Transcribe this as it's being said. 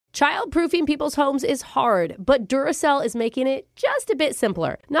Childproofing people's homes is hard, but Duracell is making it just a bit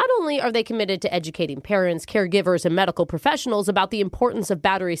simpler. Not only are they committed to educating parents, caregivers, and medical professionals about the importance of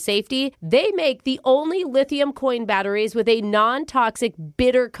battery safety, they make the only lithium coin batteries with a non-toxic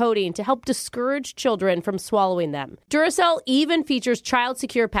bitter coating to help discourage children from swallowing them. Duracell even features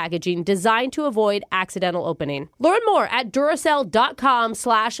child-secure packaging designed to avoid accidental opening. Learn more at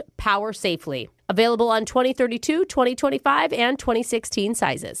Duracell.com/powersafely. Available on 2032, 2025, and 2016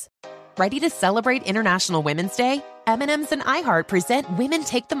 sizes. Ready to celebrate International Women's Day? M&M's and iHeart present Women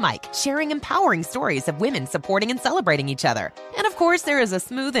Take the Mic, sharing empowering stories of women supporting and celebrating each other. And of course, there is a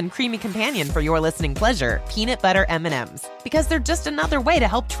smooth and creamy companion for your listening pleasure, peanut butter M&M's. Because they're just another way to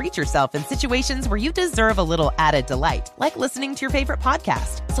help treat yourself in situations where you deserve a little added delight, like listening to your favorite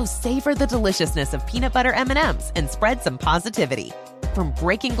podcast. So savor the deliciousness of peanut butter M&M's and spread some positivity. From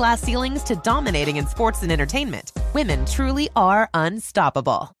breaking glass ceilings to dominating in sports and entertainment, women truly are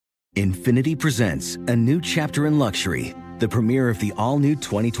unstoppable. Infiniti presents a new chapter in luxury, the premiere of the all-new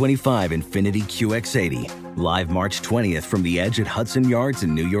 2025 Infiniti QX80, live March 20th from the Edge at Hudson Yards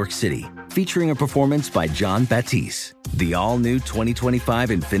in New York City, featuring a performance by Jon Batiste. The all-new 2025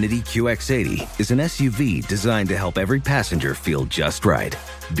 Infiniti QX80 is an SUV designed to help every passenger feel just right.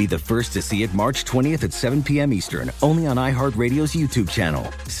 Be the first to see it March 20th at 7 p.m. Eastern, only on iHeartRadio's YouTube channel.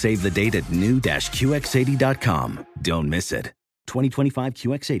 Save the date at new-QX80.com. Don't miss it. 2025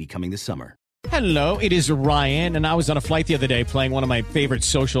 QX80 coming this summer. Hello, it is Ryan, and I was on a flight the other day playing one of my favorite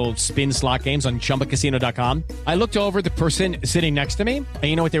social spin slot games on ChumbaCasino.com. I looked over the person sitting next to me, and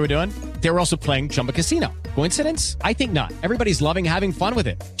you know what they were doing? They were also playing Chumba Casino. Coincidence? I think not. Everybody's loving having fun with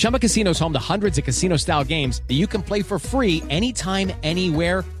it. Chumba Casino is home to hundreds of casino-style games that you can play for free anytime,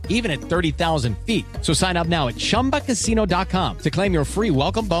 anywhere, even at 30,000 feet. So sign up now at ChumbaCasino.com to claim your free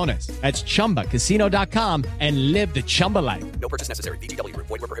welcome bonus. That's ChumbaCasino.com and live the Chumba life. No purchase necessary. VGW. Void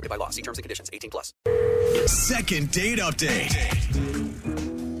where prohibited by law. See terms and conditions. 18+. Second date update.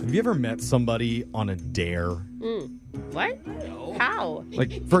 Have you ever met somebody on a dare? What? How?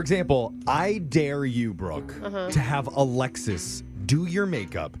 Like, for example, I dare you, Brooke, to have Alexis do your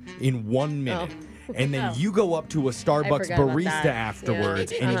makeup in 1 minute. And then you go up to a Starbucks barista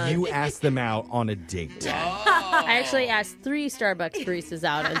afterwards and you ask them out on a date. I actually asked 3 Starbucks baristas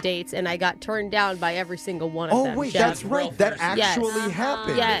out on dates, and I got turned down by every single one of them. Oh, wait, Jeff. that's right. That actually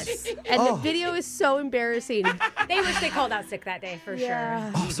happened. Yes. And the video is so embarrassing. They wish they called out sick that day, for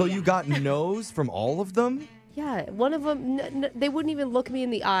sure. Oh, so you got no's from all of them? Yeah, one of them, they wouldn't even look me in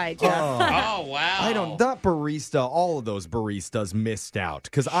the eye, Jeff. Oh, wow. That barista, all of those baristas missed out.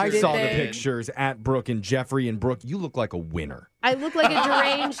 Because I saw the pictures at Brooke and Jeffrey, and Brooke, you look like a winner. I look like a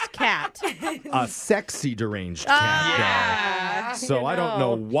deranged cat. A sexy deranged cat. Yeah. So I don't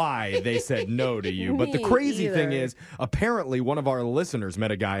know why they said no to you. But the crazy thing is, apparently one of our listeners met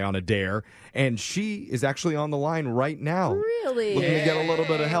a guy on a dare, and she is actually on the line right now. Really? Looking to get a little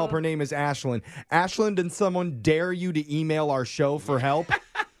bit of help. Her name is Ashlyn. Ashlyn, did someone dare you to email our show for help?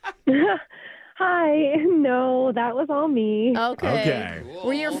 Hi. No, that was all me. Okay.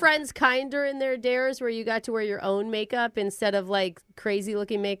 Were your friends kinder in their dares where you got to wear your own makeup instead of like crazy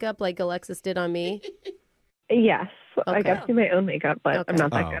looking makeup like Alexis did on me? Yes. I got to do my own makeup, but I'm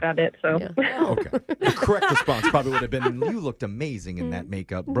not that good at it. So. Okay. The correct response probably would have been, you looked amazing in that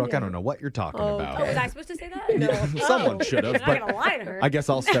makeup. Brooke, I don't know what you're talking about. Oh, was I supposed to say that? No. Someone should have. I'm not going to lie to her. I guess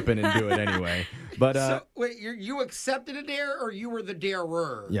I'll step in and do it anyway. But So, wait, you accepted a dare or you were the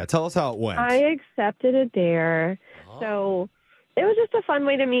darer? yeah, tell us how it went. I accepted a dare. So it was just a fun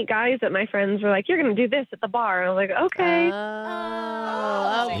way to meet guys that my friends were like, you're going to do this at the bar. I was like, okay.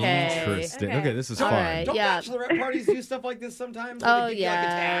 Oh, okay. Interesting. Okay, this is All fun. right, Don't yeah. bachelorette parties do stuff like this sometimes? Oh, They give you, like, a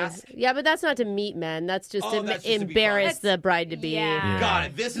yeah. task? Yeah, but that's not to meet men. That's just Oh, to that's just to be embarrass fun. the bride-to-be. Yeah. Got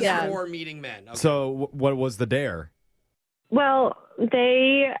it. This is Yeah. for meeting men. Okay. So what was the dare? Well,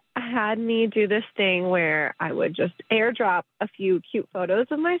 they had me do this thing where I would just airdrop a few cute photos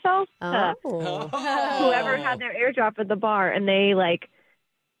of myself to Oh. whoever had their airdrop at the bar, and they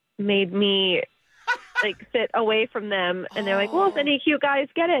made me sit away from them, and they're like, well, if any cute guys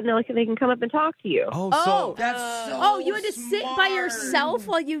get it, and they can come up and talk to you. Oh, That's so oh, you had to sit by smart. yourself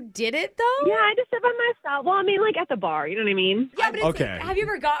while you did it, though? Yeah, I just sit by myself. Well, I mean, at the bar, you know what I mean? Yeah, but it's, Okay. have you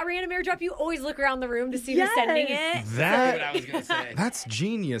ever got a random airdrop? You always look around the room to see who's sending it. That's what I was going to say. That's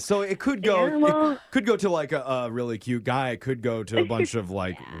genius. So it could go it could go to a really cute guy. It could go to a bunch of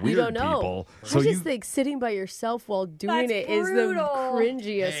weird You don't know. people. I just think sitting by yourself while doing That's it is the brutal.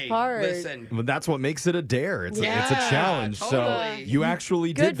 cringiest Hey, part. listen. Well, that's what makes it a dare. It's a Yeah, challenge. So totally. you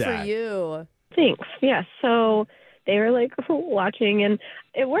actually Good did that. for you. Thanks. Yes. So they were like watching, and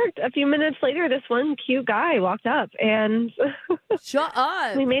it worked. A few minutes later, this one cute guy walked up, and Shut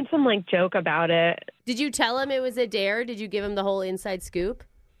up. we made some like joke about it. Did you tell him it was a dare? Did you give him the whole inside scoop?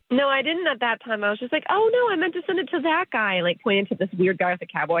 No, I didn't at that time. I was just like, oh, no, I meant to send it to that guy. Like, pointing to this weird guy with a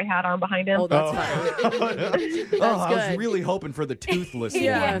cowboy hat on behind him. Oh, that's fine. I was good. really hoping for the toothless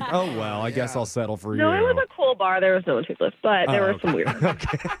Yeah. one. Oh, well, I guess I'll settle for No, you. it was a cool bar. There was no one toothless, but there were some weird ones.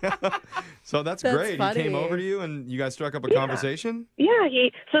 Okay. So that's great. funny. He came over to you and you guys struck up a conversation? Yeah,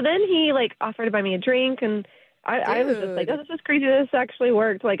 so then he, like, offered to buy me a drink, and I was just like, oh, this is crazy. This actually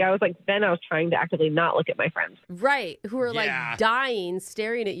worked. Like, I was trying to actively not look at my friends. Right. Who are Yeah. like dying,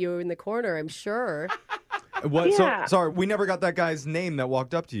 staring at you in the corner, I'm sure. What? Yeah. So, sorry, we never got that guy's name that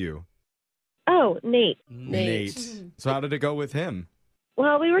walked up to you. Oh, Nate. Nate. So how did it go with him?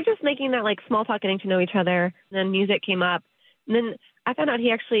 Well, we were just making that, like, small talk, getting to know each other. And then music came up. And then I found out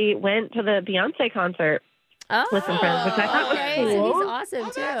he actually went to the Beyonce concert. Oh, With some friends, which I thought was okay. cool. So he's awesome,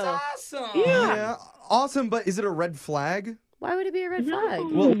 too. That's awesome. Yeah. Awesome, but is it a red flag? Why would it be a red flag?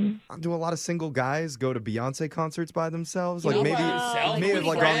 Well, do a lot of single guys go to Beyonce concerts by themselves? Like Yeah. maybe Themselves maybe with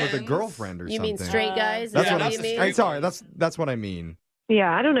like gone with a friends? girlfriend or You something. mean straight guys? Is That's that what what I'm you mean? I'm sorry. That's what I mean. Yeah,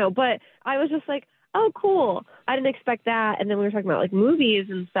 I don't know. But I was just like, oh, cool. I didn't expect that. And then we were talking about, like, movies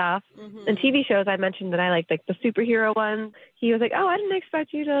and stuff. And TV shows. I mentioned that I liked, like, the superhero ones. He was like, oh, I didn't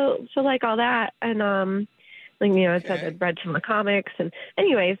expect you to like all that. And, like, you know, I said I'd read some of the comics. And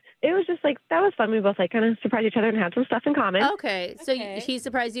anyways, it was just like, that was fun. We both like kind of surprised each other and had some stuff in common. Okay. So he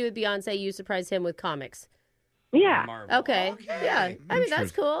surprised you with Beyonce. You surprised him with comics. Yeah. Marvel. Okay. Yeah. I mean,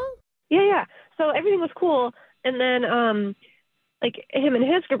 that's cool. Yeah. So everything was cool. And then, like, him and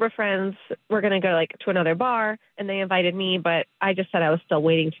his group of friends were going to go, like, to another bar, and they invited me, but I just said I was still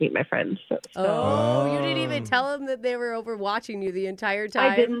waiting to meet my friends. So Oh, you didn't even tell him that they were over watching you the entire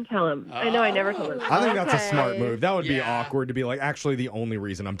time? I didn't tell him. I know I never told him. I think that's a smart Okay. move. That would be Yeah. awkward to be like, actually, the only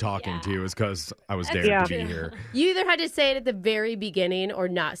reason I'm talking to you is because I was dared Yeah. to be here. You either had to say it at the very beginning or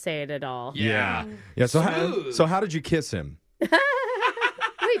not say it at all. Yeah. Smooth. So how did you kiss him?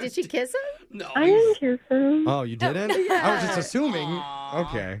 Wait, did she kiss him? No, I didn't kiss him. Oh, you didn't? I was just assuming.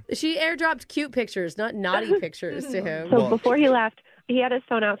 Okay. She airdropped cute pictures, not naughty pictures to him. So before he left, he had his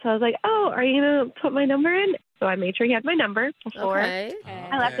phone out. So I was like, oh, are you going to put my number in? So I made sure he had my number before Okay.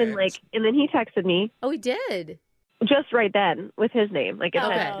 I left. And, like, and then he texted me Oh, he did. just right then with his name. Like, it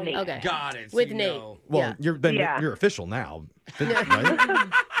said Nate. Okay. Got it. So With you Nate. know. Well, Yeah. you're official now, right?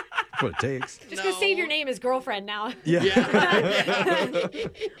 That's what it takes. Just gonna save your name as girlfriend now. Yeah.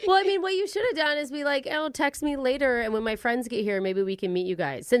 Well, I mean, what you should have done is be like, oh, text me later, and when my friends get here, maybe we can meet you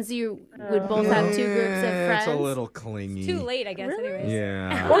guys. Since you would both have two groups of friends. It's a little clingy. Too late, I guess. Anyways.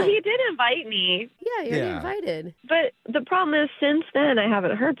 Yeah. Well, he did invite me. Yeah, you're Yeah. invited. But the problem is, since then, I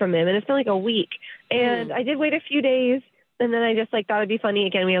haven't heard from him, and it's been like a week. And I did wait a few days, and then I just like thought it'd be funny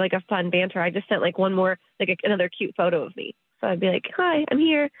again. We had like a fun banter. I just sent like one more, like another cute photo of me. So I'd be like, "Hi, I'm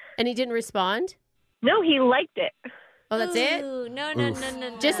here." And he didn't respond? No, he liked it. Oh, that's it? Ooh, no.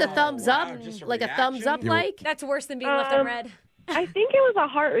 Just a thumbs up? Wow, just a Like a thumbs up reaction? like? That's worse than being left unread. I think it was a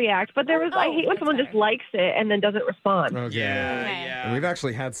heart react, but there was. I hate when that's someone just likes it and then doesn't respond. Okay. Yeah. And we've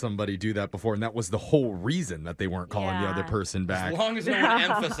actually had somebody do that before, and that was the whole reason that they weren't calling the other person back. As long as no one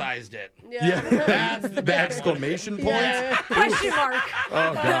emphasized it. Yeah. That's the exclamation point. Yeah. Question mark.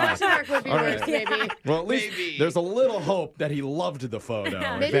 Oh, God. Question mark would be All worse, right. maybe. Well, at least Maybe. there's a little hope that he loved the photo.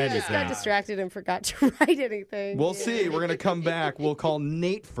 if Maybe he just anything. got distracted and forgot to write anything. We'll see. We're going to come back. We'll call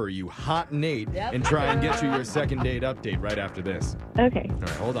Nate for you, Hot Nate, and try and get you your second date update right after this. Okay. All right,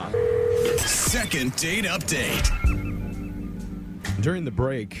 hold on. Second date update. During the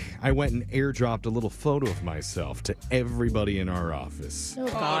break, I went and airdropped a little photo of myself to everybody in our office. Oh,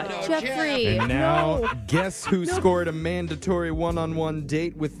 God. no, Jeffrey. And now, guess who scored a mandatory one-on-one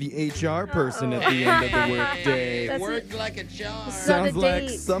date with the HR person at the end of the workday? That's Worked like a charm. Sounds not a like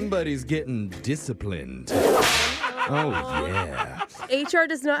date. somebody's getting disciplined. Oh, yeah. HR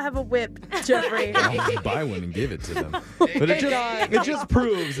does not have a whip, Jeffrey. I'll buy one and give it to them. But it just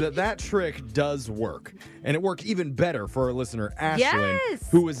proves that trick does work. And it worked even better for our listener, Ashlyn, Yes.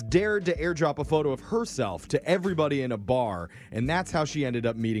 who was dared to airdrop a photo of herself to everybody in a bar. And that's how she ended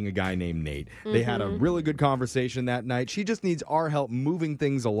up meeting a guy named Nate. They had a really good conversation that night. She just needs our help moving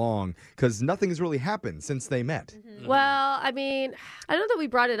things along because nothing's really happened since they met. Well, I mean, I know that we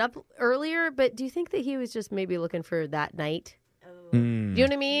brought it up earlier, but do you think that he was just maybe looking for that night? Do you know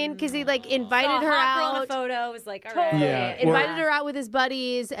what I mean? Because he like invited Saw a her hot girl in out. a photo. Was like, all right. Yeah. Invited her out with his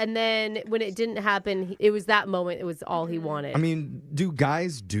buddies, and then when it didn't happen, it was that moment. It was all he wanted. I mean, do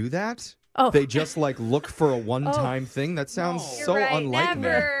guys do that? Oh. They just like look for a one-time thing? That sounds so Right, unlike me.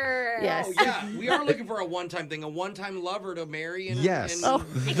 never. Yes. Oh, yeah. We are looking for a one-time thing, a one-time lover to marry. And, Yes, and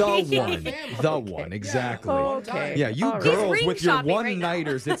the one. The one, exactly. Yeah, Okay. Yeah, you All right. girls He's with your ring shopping right now.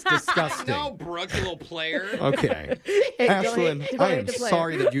 one-nighters, it's disgusting. No, Brooke, you little player. Okay. Hey, Ashlyn, don't I hate am the player.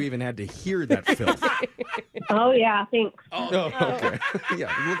 sorry that you even had to hear that filth. Oh, yeah, thanks. Oh, okay.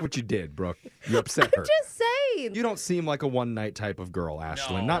 Yeah, look what you did, Brooke. You upset her. Just saying. You don't seem like a one-night type of girl,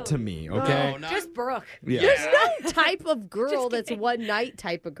 Ashlyn. No. Not to me, okay? No, not- Just Brooke. Yeah. There's no type of girl that's one night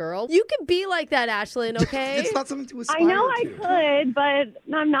type of girl. You can be like that, Ashlyn, okay? It's not something to aspire I know I to. could,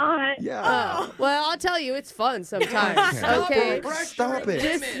 but I'm not. Yeah. Oh, well, I'll tell you, it's fun sometimes. Okay. Brooke, stop it.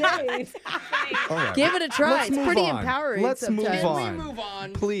 Just saying. All right. Give it a try. Let's It's move pretty on. empowering Let's move sometimes. on. Can we move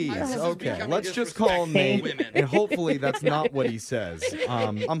on? Please, This is okay. becoming Let's just call disrespectful Nate, to women. and hopefully that's not what he says.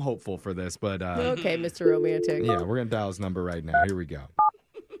 I'm hopeful for this, but Okay, Mr. Romantic. yeah, we're gonna dial his number right now. Here we go.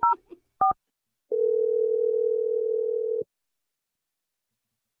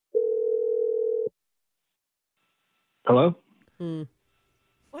 Hello?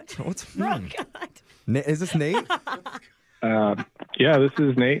 What's wrong? Is this Nate? Yeah, this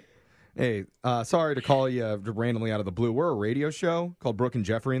is Nate. Hey, sorry to call you randomly out of the blue. We're a radio show called Brooke and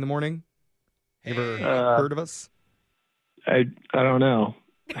Jeffrey in the Morning. You ever heard of us? I don't know.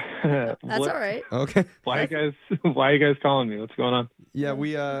 That's all right. Okay. Why are you guys calling me? What's going on? Yeah,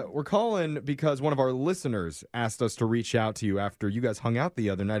 we're calling because one of our listeners asked us to reach out to you after you guys hung out the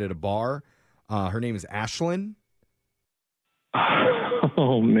other night at a bar. Her name is Ashlyn.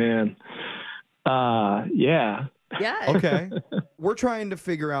 Oh man. Yeah. Yeah. Okay. We're trying to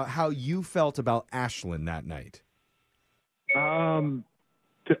figure out how you felt about Ashlyn that night.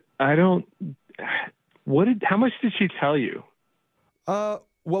 I don't how much did she tell you?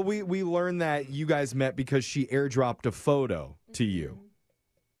 Well, we learned that you guys met because she airdropped a photo to you.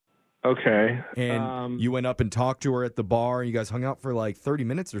 Okay. And you went up and talked to her at the bar, and you guys hung out for like 30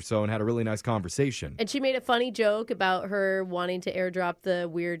 minutes or so and had a really nice conversation. And she made a funny joke about her wanting to airdrop the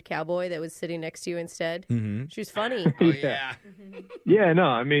weird cowboy that was sitting next to you instead. Mm-hmm. She was funny. Oh, yeah. Yeah, no,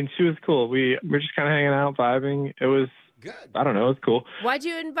 I mean she was cool. We're just kinda hanging out, vibing. It was Good. I don't know, it was cool. Why'd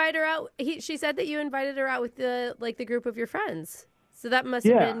you invite her out? She said that you invited her out with the group of your friends. So that must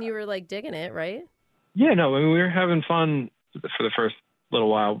have been, you were like digging it, right? Yeah, no, I mean we were having fun for the first little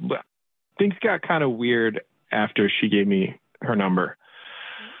while. But things got kind of weird after she gave me her number.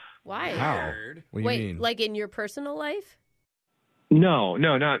 Why? Wow. What do you Wait, mean? like in your personal life? No,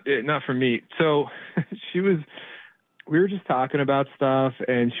 not for me. So we were just talking about stuff,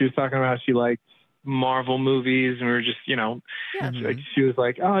 and she was talking about she liked Marvel movies, and we were just, Yeah. like, she was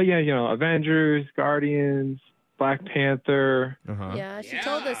like, oh yeah, Avengers, Guardians, Black Panther. Uh-huh. Yeah, she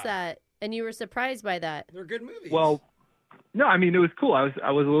told us that, and you were surprised by that. They're good movies. Well, no, I mean it was cool. I was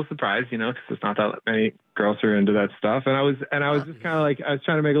a little surprised, because it's not that many girls are into that stuff, and I was just kind of like I was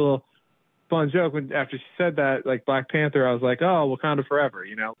trying to make a little fun joke after she said that, like Black Panther. I was like, oh, Wakanda forever,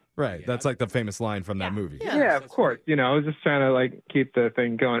 Right. That's like the famous line from that movie. Yeah, of course. I was just trying to like keep the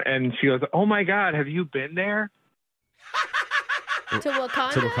thing going, and she goes, oh my God, have you been there? To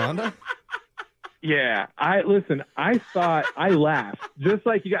Wakanda? To Wakanda? Yeah, I thought I laughed just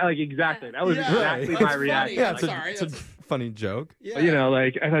like you got, like exactly. That was exactly my reaction. Yeah, Sorry, it's a funny joke. Yeah.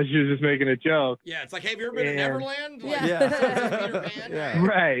 Like I thought she was just making a joke. Yeah, it's like, have you ever been to Yeah. Neverland? Like, Yeah. Peter Pan? Yeah.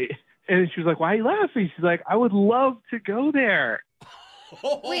 Right. And she was like, why are you laughing? She's like, I would love to go there.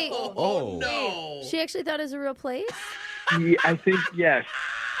 Wait. Oh, no. She actually thought it was a real place? Yeah, I think, yes.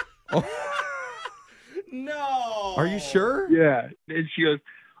 No. Are you sure? Yeah. And she goes,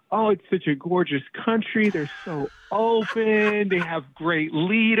 oh, it's such a gorgeous country. They're so open. They have great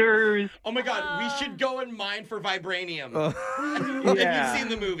leaders. Oh my God, we should go and mine for vibranium. Yeah. If you've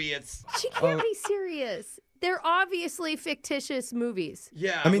seen the movie, it's She can't be serious. They're obviously fictitious movies.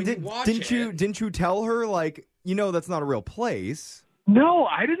 yeah. I mean, when you watch didn't you tell her, like, that's not a real place? No,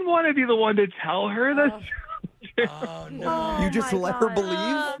 I didn't want to be the one to tell her that. Oh no. You just let her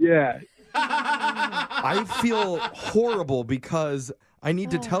believe? Yeah. I feel horrible because I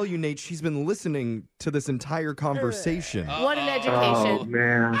need to tell you, Nate, she's been listening to this entire conversation. What an Oh, education.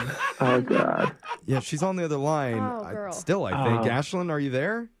 man. Oh, God. Yeah, she's on the other line. Oh, girl. I think. Ashlyn, are you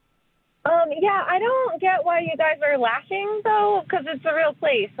there? Yeah, I don't get why you guys are laughing, though, because it's a real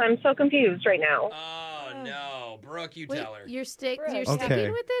place. I'm so confused right now. Oh no, Brooke, you Wait, tell her. you're sticking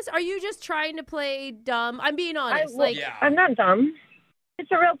Okay. with this? Are you just trying to play dumb? I'm being honest. Yeah. I'm not dumb. It's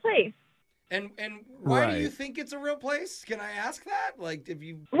a real place. And why do you Right. think it's a real place? Can I ask that? Like, if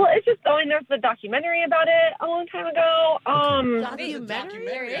you Well, it's just there's a documentary about it a long time ago. There's a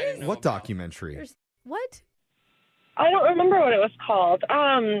documentary. I didn't know What about. documentary? What? I don't remember what it was called.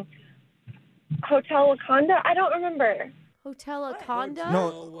 Hotel Wakanda? I don't remember. Hotel Wakanda?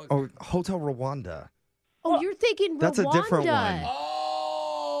 No, Hotel Rwanda. Oh, you're thinking That's Rwanda. a different one.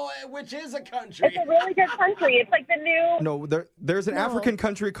 Oh, which is a country. It's a really good country. It's like the new No, there's an African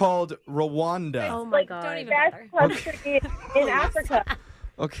country called Rwanda. Oh my God. Don't even best bother. country in Africa.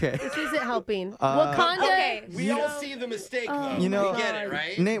 Okay. This isn't helping. Wakanda. Okay. We all see the mistake, though. You know, we get it,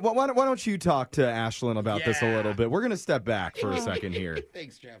 right? Nate, why don't you talk to Ashlyn about this a little bit? We're going to step back for a second here.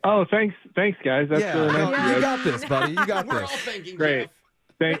 Thanks, Jeff. Oh, thanks, guys. That's Yeah, really no, nice. you got this, buddy. You got We're all this. thinking, Great. Jeff.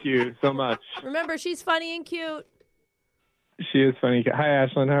 Thank you so much. Remember, she's funny and cute. She is funny. Hi,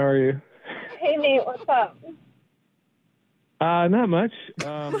 Ashlyn. How are you? Hey, Nate, what's up? Not much.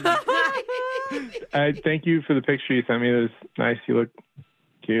 I thank you for the picture you sent me. It was nice. You look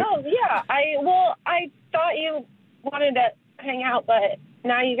cute. Oh, yeah. I thought you wanted to hang out, but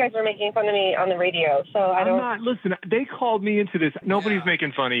now you guys are making fun of me on the radio, so I don't... I'm not. Listen, they called me into this. Nobody's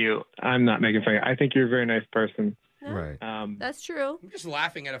making fun of you. I'm not making fun of you. I think you're a very nice person. Right. That's true. I'm just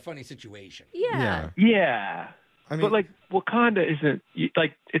laughing at a funny situation. Yeah. Yeah. I mean, But, like, Wakanda isn't,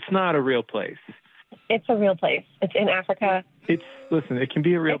 like, it's not a real place. It's a real place. It's in Africa. Listen, it can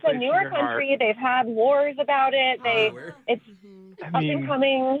be a real It's place a in newer your heart. country. They've had wars about it. It's I up mean, and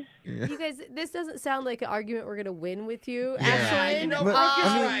coming. You guys, this doesn't sound like an argument we're going to win with you, Yeah, Ashlyn. you know, But, Brooke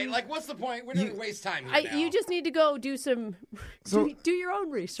is I mean, right. Like, what's the point? We're going to waste time here now. You just need to go do some, do your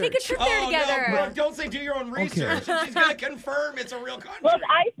own research. Take a trip there together. No, Brooke, don't say do your own research. She's going to confirm it's a real country. Look,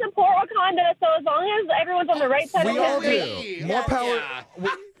 I support Wakanda, so as long as everyone's on the right side we of all history. do. More power.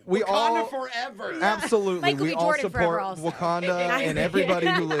 Yeah. We Wakanda all forever. absolutely. Michael We B. all Jordan forever support also. Wakanda and everybody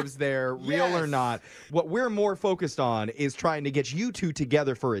who lives there, real or Yes. not. What we're more focused on is trying to get you two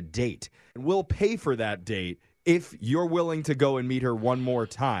together for a date. And we'll pay for that date if you're willing to go and meet her one more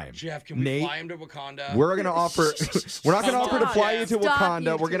time. Jeff, can we Nate, fly him to Wakanda? we're gonna offer. We're not gonna offer to fly you to Stop,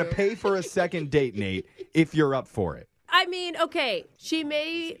 Wakanda. you We're gonna two. pay for a second date, Nate, if you're up for it. I mean, okay, she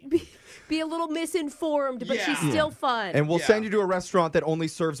may be a little misinformed, but she's Yeah. still fun. And we'll Yeah. send you to a restaurant that only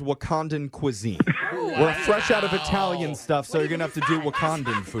serves Wakandan cuisine. We're fresh out of Italian stuff, so you're gonna have to do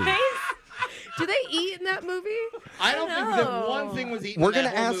Wakandan food. Do they eat in that movie? I don't think that one thing was eaten. We're in that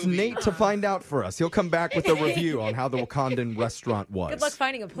going to whole ask movie. Nate to find out for us. He'll come back with a review on how the Wakandan restaurant was. Good luck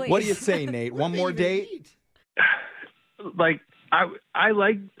finding a place. What do you say, Nate? One more date? like, I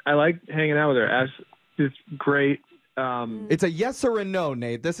like hanging out with her. Ash is great. It's a yes or a no,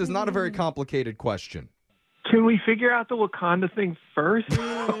 Nate. This is not a very complicated question. Can we figure out the Wakanda thing first?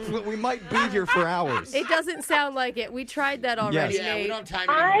 We might be here for hours. It doesn't sound like it. We tried that already, Yes. Yeah, we Nate. don't have time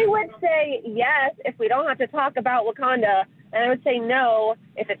I anymore. would say yes if we don't have to talk about Wakanda, and I would say no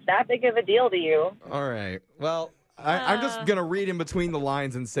if it's that big of a deal to you. All right. Well, I'm just going to read in between the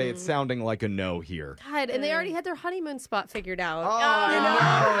lines and say it's sounding like a no here. God, and they already had their honeymoon spot figured out.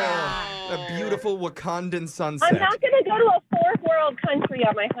 Oh, a beautiful Wakandan sunset. I'm not going to go to a fourth world country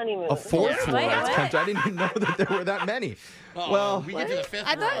on my honeymoon. A fourth Yeah. world Wait, what? country. I didn't even know that there were that many. Oh, Well, we get to the fifth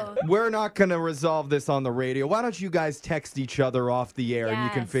I row. thought we're not going to resolve this on the radio. Why don't you guys text each other off the air and you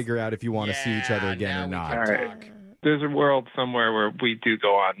can Yes. figure out if you want to see each other again or now not? we All can right. talk. There's a world somewhere where we do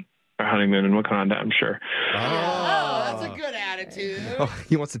go on our honeymoon in Wakanda, I'm sure. Oh, that's a good attitude. Oh,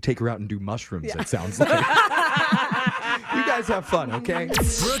 he wants to take her out and do mushrooms, it sounds like. You guys have fun, okay?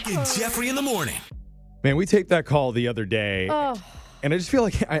 Brooke and Jeffrey in the morning. Man, we taped that call the other day, Oh. and I just feel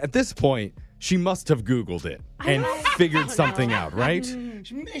like at this point, she must have Googled it and figured something out, right?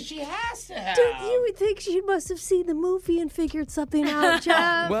 She has to have. Dude, you would think she must have seen the movie and figured something out,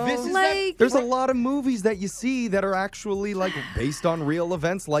 Jeff. Well, This is like, there's a lot of movies that you see that are actually like based on real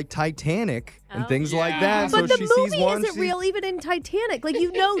events, like Titanic and things like that. but so the she movie sees one. isn't real even in Titanic. Like,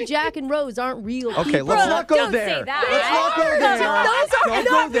 you know Jack and Rose aren't real Okay, people. let's not go don't there. say that. Let's not go there. Those are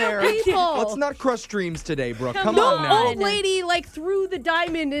Don't not go there. real people. Let's not crush dreams today, Brooke. Come No on now. old lady, like, threw the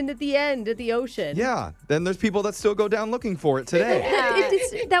diamond in at the end at the ocean. Yeah, then there's people that still go down looking for it today.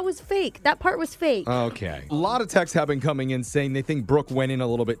 That was fake. That part was fake. Okay. A lot of texts have been coming in saying they think Brooke went in a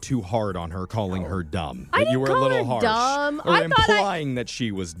little bit too hard on her, calling her dumb. I That didn't you were call a little her harsh. dumb. Or I thought implying that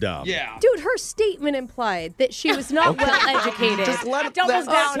she was dumb. Yeah. Dude, her statement implied that she was not well educated. Just let Doubles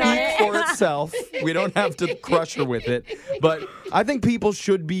that down on speak it. for itself. We don't have to crush her with it. But I think people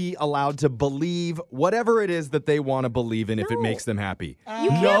should be allowed to believe whatever it is that they want to believe in if it makes them happy. You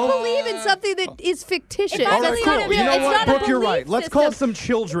can't believe in something that is fictitious. It's All right, That's cool. not a You real- know it's what, not a Brooke, you're belief right. Let's call system. some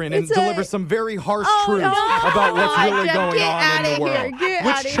children and It's a- deliver some very harsh Oh, truths no. about what's Oh, really Jeff, going get on in outta the here. world. Get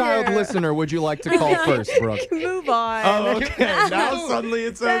Which outta child here. listener would you like to call first, Brooke? Move on. Oh, okay. Now suddenly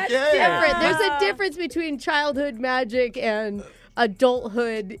it's That's okay. different. There's a difference between childhood magic and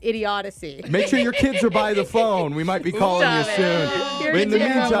adulthood idiocy. Make sure your kids are by the phone. We might be calling you soon. In the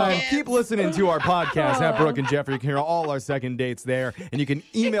meantime, keep listening to our podcast at Brooke and Jeffrey. You can hear all our second dates there. And you can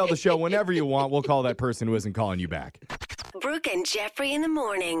email the show whenever you want. We'll call that person who isn't calling you back. Brooke and Jeffrey in the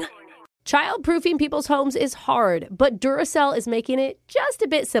morning. Childproofing people's homes is hard, but Duracell is making it just a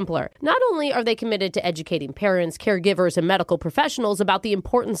bit simpler. Not only are they committed to educating parents, caregivers, and medical professionals about the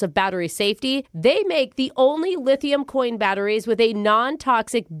importance of battery safety, they make the only lithium coin batteries with a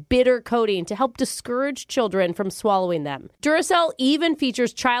non-toxic bitter coating to help discourage children from swallowing them. Duracell even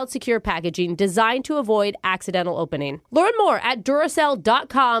features child-secure packaging designed to avoid accidental opening. Learn more at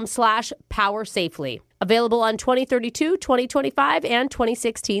Duracell.com/powersafely. Available on 2032, 2025, and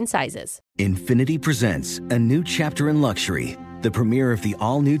 2016 sizes. Infiniti presents a new chapter in luxury, the premiere of the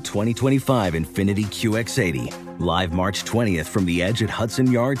all-new 2025 Infiniti QX80, live March 20th from the Edge at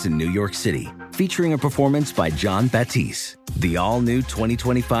Hudson Yards in New York City, featuring a performance by John Batiste. The all-new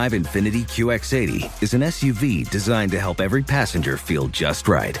 2025 Infiniti QX80 is an SUV designed to help every passenger feel just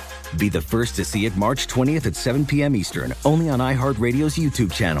right. Be the first to see it March 20th at 7 p.m. Eastern, only on iHeartRadio's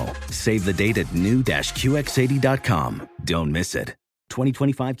YouTube channel. Save the date at new-QX80.com. Don't miss it.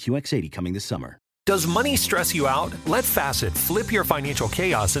 2025 QX80 coming this summer. Does money stress you out? Let Facet flip your financial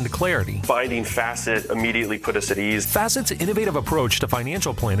chaos into clarity. Finding Facet immediately put us at ease. Facet's innovative approach to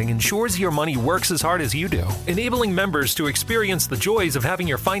financial planning ensures your money works as hard as you do, enabling members to experience the joys of having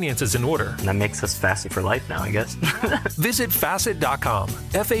your finances in order. That makes us Facet for life now, I guess. Visit Facet.com,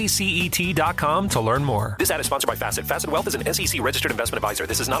 FACET.com to learn more. This ad is sponsored by Facet. Facet Wealth is an SEC registered investment advisor.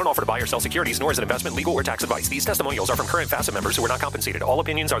 This is not an offer to buy or sell securities, nor is it investment, legal, or tax advice. These testimonials are from current Facet members who are not compensated. All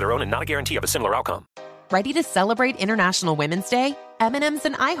opinions are their own and not a guarantee of a similar outcome. Ready to celebrate International Women's Day? M&M's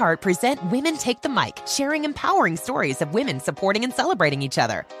and iHeart present Women Take the Mic, sharing empowering stories of women supporting and celebrating each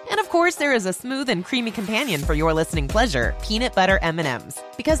other. And of course, there is a smooth and creamy companion for your listening pleasure, peanut butter M&M's.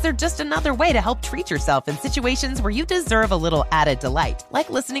 Because they're just another way to help treat yourself in situations where you deserve a little added delight, like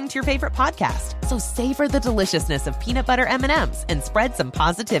listening to your favorite podcast. So savor the deliciousness of peanut butter M&M's and spread some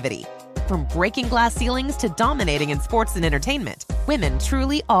positivity. From breaking glass ceilings to dominating in sports and entertainment, women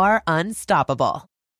truly are unstoppable.